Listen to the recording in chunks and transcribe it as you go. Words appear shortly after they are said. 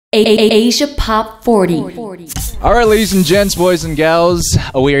Asia Pop 40. All right, ladies and gents, boys and gals,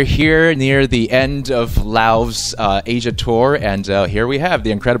 we are here near the end of Lauv's Asia tour, and here we have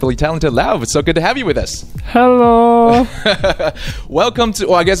the incredibly talented Lauv. It's so good to have you with us. Hello. Welcome to,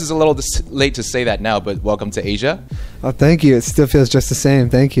 well, I guess it's a little late to say that now, but welcome to Asia. Oh, thank you. It still feels just the same.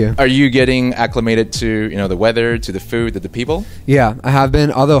 Thank you. Are you getting acclimated to, the weather, to the food, to the people? Yeah, I have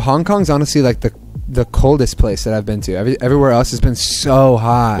been. Although Hong Kong's honestly like the coldest place that I've been to. Everywhere else has been so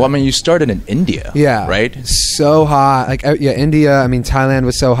hot. Well, I mean, you started in India. Yeah. Right? So hot. Like, yeah, India. I mean, Thailand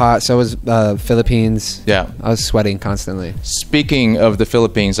was so hot. So was Philippines. Yeah. I was sweating constantly. Speaking of the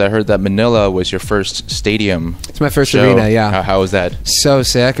Philippines, I heard that Manila was your first stadium. It's my first show. arena, yeah. How was that? So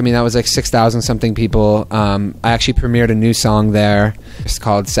sick. I mean, that was like 6,000 something people. I actually premiered a new song there. It's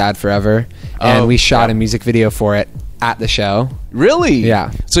called Sad Forever. And we shot a music video for it at the show. Really? Yeah.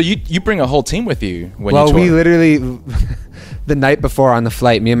 So you bring a whole team with you when you tour? Well, we literally, the night before on the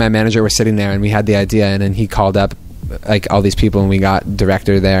flight, me and my manager were sitting there and we had the idea, and then he called up like all these people and we got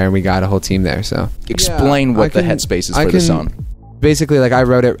director there and we got a whole team there. So explain what the headspace is for the song. Basically, like I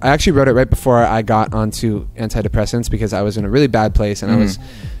actually wrote it right before I got onto antidepressants because I was in a really bad place and I was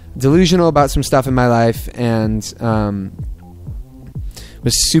delusional about some stuff in my life and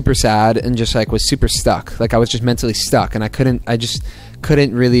was super sad and just like was super stuck. Like I was just mentally stuck and I couldn't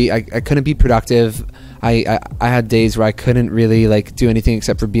be productive. I had days where I couldn't really like do anything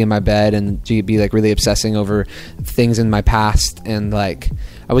except for be in my bed and be like really obsessing over things in my past, and like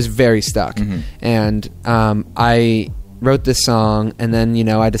I was very stuck. And I wrote this song, and then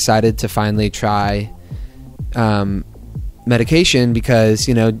I decided to finally try medication because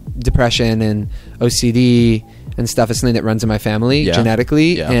depression and OCD and stuff is something that runs in my family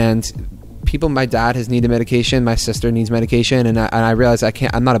genetically, and my dad has needed medication, my sister needs medication, and I realized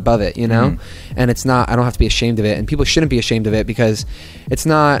I'm not above it, and it's not, I don't have to be ashamed of it, and people shouldn't be ashamed of it because it's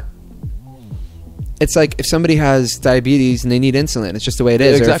like if somebody has diabetes and they need insulin, it's just the way it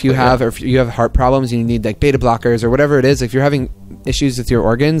is. Exactly, or if you have heart problems and you need like beta blockers or whatever it is, if you're having issues with your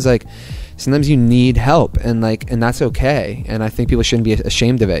organs, like sometimes you need help, and that's okay. And I think people shouldn't be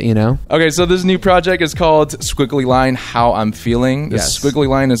ashamed of it, Okay, so this new project is called Squiggly Line, How I'm Feeling. The squiggly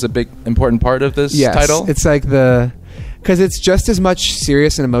line is a big important part of this title. It's like because it's just as much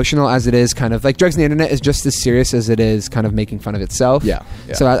serious and emotional as it is kind of like Drugs on the Internet is just as serious as it is kind of making fun of itself. Yeah.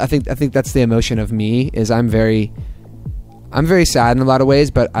 So I think that's the emotion of me is I'm very sad in a lot of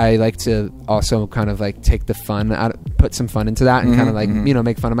ways, but I like to also kind of like take the fun out, put some fun into that, and kind of like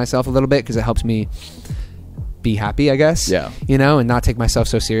make fun of myself a little bit because it helps me be happy, I guess. Yeah. And not take myself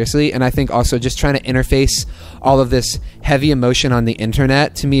so seriously. And I think also just trying to interface all of this heavy emotion on the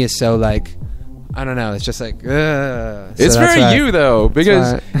internet to me is so like, I don't know. It's just like, it's very you though,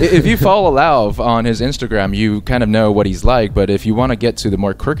 because if you follow Lauv on his Instagram, you kind of know what he's like. But if you want to get to the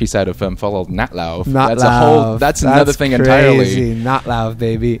more quirky side of him, follow Not Lauv. That's another thing entirely. Not Lauv,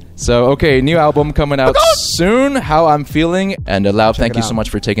 baby. So okay, new album coming out soon. How I'm Feeling. And Lauv, thank you so much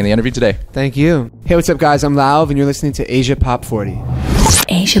for taking the interview today. Thank you. Hey, what's up, guys? I'm Lauv, and you're listening to Asia Pop 40.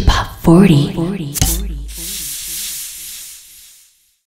 Asia Pop 40.